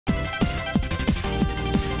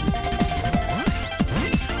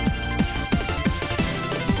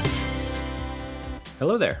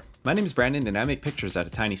Hello there, my name is Brandon and I make pictures out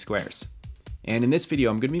of tiny squares. And in this video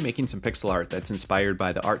I'm going to be making some pixel art that's inspired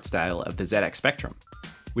by the art style of the ZX Spectrum,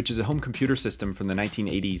 which is a home computer system from the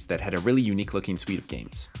 1980s that had a really unique looking suite of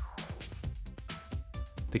games.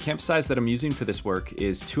 The canvas size that I'm using for this work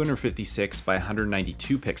is 256 by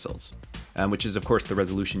 192 pixels, which is of course the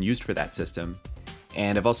resolution used for that system.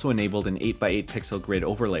 And I've also enabled an 8x8 pixel grid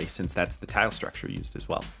overlay since that's the tile structure used as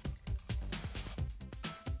well.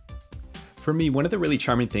 For me, one of the really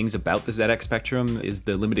charming things about the ZX Spectrum is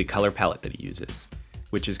the limited color palette that it uses,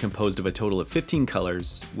 which is composed of a total of 15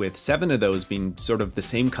 colors, with 7 of those being sort of the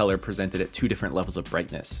same color presented at 2 different levels of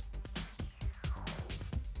brightness.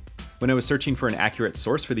 When I was searching for an accurate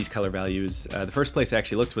source for these color values, the first place I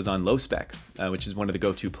actually looked was on LowSpec, which is one of the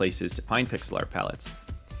go-to places to find pixel art palettes.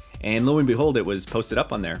 And lo and behold, it was posted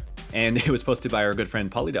up on there, and it was posted by our good friend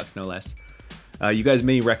Polyducks, no less. You guys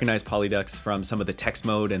may recognize Polyducks from some of the text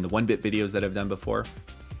mode and the 1-bit videos that I've done before.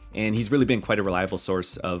 And he's really been quite a reliable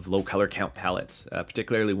source of low color count palettes,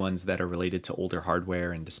 particularly ones that are related to older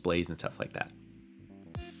hardware and displays and stuff like that.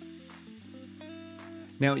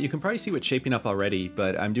 Now, you can probably see what's shaping up already,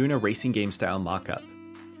 but I'm doing a racing game style mock-up.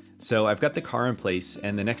 So I've got the car in place,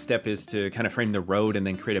 and the next step is to kind of frame the road and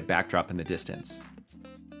then create a backdrop in the distance.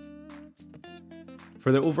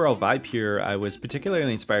 For the overall vibe here, I was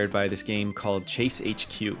particularly inspired by this game called Chase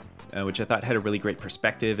HQ, which I thought had a really great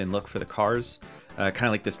perspective and look for the cars, kind of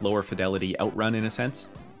like this lower fidelity Outrun in a sense.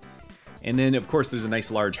 And then of course there's a nice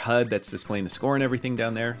large HUD that's displaying the score and everything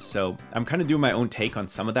down there, so I'm kind of doing my own take on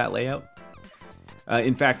some of that layout.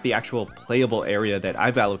 In fact, the actual playable area that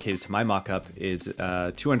I've allocated to my mockup is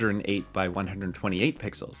 208 by 128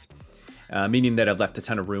 pixels. Meaning that I've left a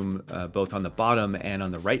ton of room both on the bottom and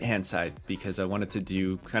on the right hand side because I wanted to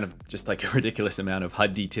do kind of just like a ridiculous amount of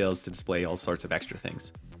HUD details to display all sorts of extra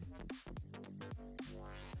things.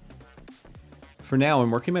 For now, I'm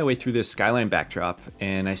working my way through this skyline backdrop,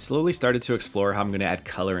 and I slowly started to explore how I'm going to add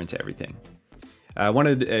color into everything. I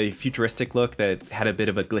wanted a futuristic look that had a bit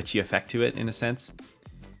of a glitchy effect to it in a sense.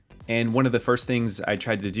 And one of the first things I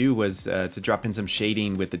tried to do was to drop in some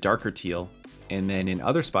shading with the darker teal. And then in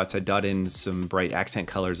other spots, I dot in some bright accent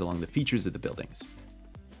colors along the features of the buildings.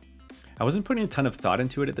 I wasn't putting a ton of thought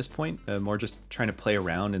into it at this point, more just trying to play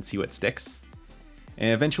around and see what sticks.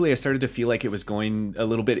 And eventually I started to feel like it was going a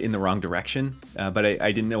little bit in the wrong direction, but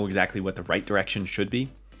I didn't know exactly what the right direction should be.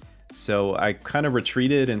 So I kind of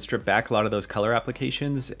retreated and stripped back a lot of those color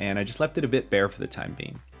applications, and I just left it a bit bare for the time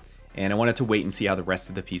being. And I wanted to wait and see how the rest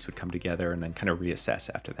of the piece would come together and then kind of reassess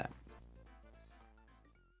after that.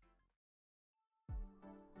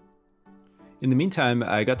 In the meantime,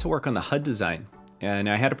 I got to work on the HUD design, and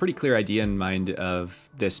I had a pretty clear idea in mind of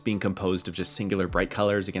this being composed of just singular bright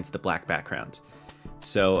colors against the black background.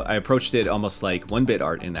 So I approached it almost like 1-bit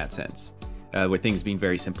art in that sense, with things being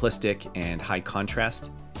very simplistic and high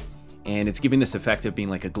contrast. And it's giving this effect of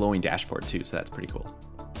being like a glowing dashboard too, so that's pretty cool.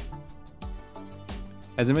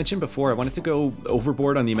 As I mentioned before, I wanted to go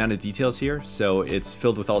overboard on the amount of details here, so it's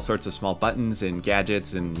filled with all sorts of small buttons and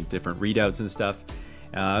gadgets and different readouts and stuff.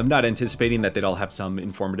 I'm not anticipating that they'd all have some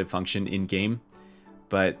informative function in-game,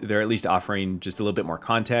 but they're at least offering just a little bit more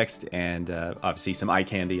context and obviously some eye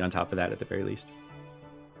candy on top of that at the very least.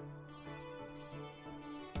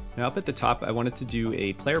 Now up at the top, I wanted to do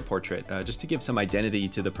a player portrait just to give some identity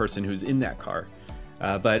to the person who's in that car.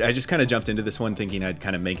 But I just kind of jumped into this one thinking I'd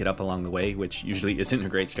kind of make it up along the way, which usually isn't a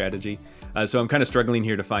great strategy. So I'm kind of struggling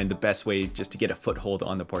here to find the best way just to get a foothold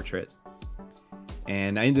on the portrait.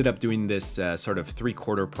 And I ended up doing this sort of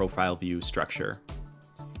 3/4 profile view structure.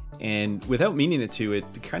 And without meaning it to, it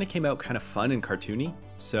kind of came out kind of fun and cartoony.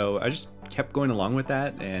 So I just kept going along with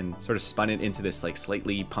that and sort of spun it into this like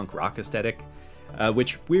slightly punk rock aesthetic,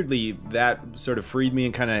 which weirdly, that sort of freed me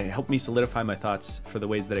and kind of helped me solidify my thoughts for the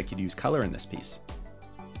ways that I could use color in this piece.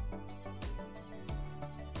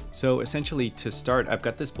 So essentially to start, I've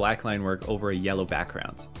got this black line work over a yellow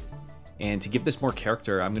background. And to give this more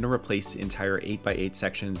character, I'm going to replace entire 8x8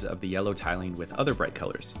 sections of the yellow tiling with other bright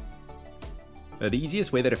colors. The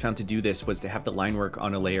easiest way that I found to do this was to have the line work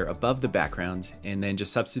on a layer above the background and then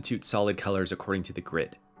just substitute solid colors according to the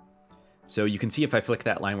grid. So you can see if I flick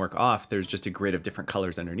that line work off, there's just a grid of different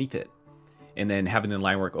colors underneath it. And then having the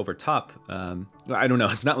line work over top, I don't know,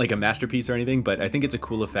 it's not like a masterpiece or anything, but I think it's a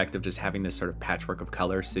cool effect of just having this sort of patchwork of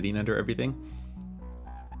color sitting under everything.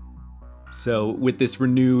 So with this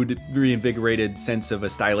renewed, reinvigorated sense of a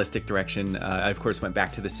stylistic direction, I of course went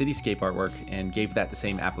back to the cityscape artwork and gave that the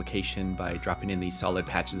same application by dropping in these solid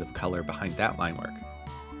patches of color behind that line work.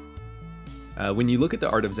 When you look at the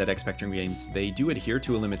art of ZX Spectrum games, they do adhere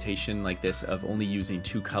to a limitation like this of only using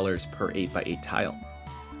 2 colors per 8x8 tile.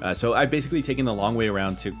 So I've basically taken the long way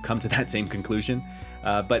around to come to that same conclusion,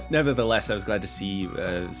 but nevertheless, I was glad to see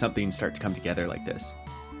something start to come together like this.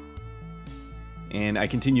 And I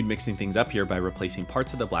continued mixing things up here by replacing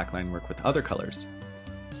parts of the black line work with other colors.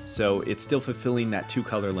 So it's still fulfilling that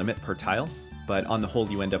 2-color limit per tile, but on the whole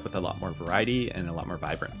you end up with a lot more variety and a lot more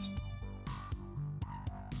vibrance.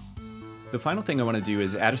 The final thing I want to do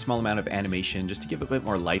is add a small amount of animation just to give a bit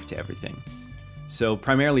more life to everything. So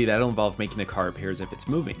primarily that'll involve making the car appear as if it's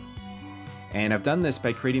moving. And I've done this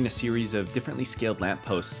by creating a series of differently scaled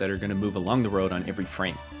lampposts that are going to move along the road on every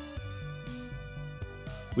frame.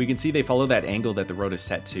 We can see they follow that angle that the road is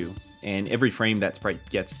set to, and every frame that sprite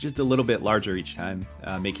gets just a little bit larger each time,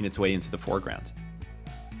 making its way into the foreground.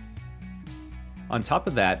 On top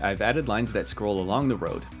of that, I've added lines that scroll along the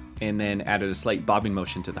road, and then added a slight bobbing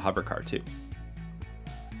motion to the hover car too.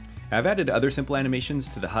 I've added other simple animations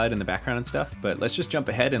to the HUD and the background and stuff, but let's just jump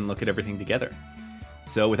ahead and look at everything together.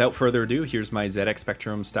 So without further ado, here's my ZX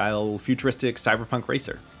Spectrum style futuristic cyberpunk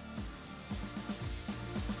racer.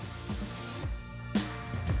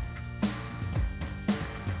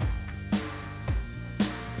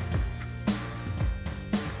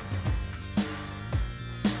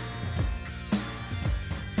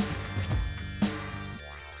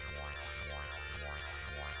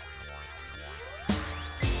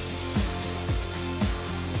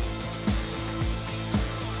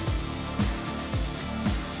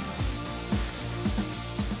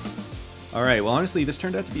 Alright, well honestly this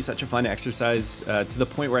turned out to be such a fun exercise to the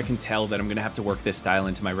point where I can tell that I'm going to have to work this style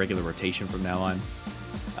into my regular rotation from now on.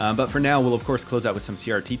 But for now we'll of course close out with some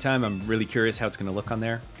CRT time. I'm really curious how it's going to look on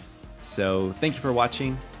there. So thank you for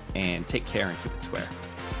watching, and take care and keep it square.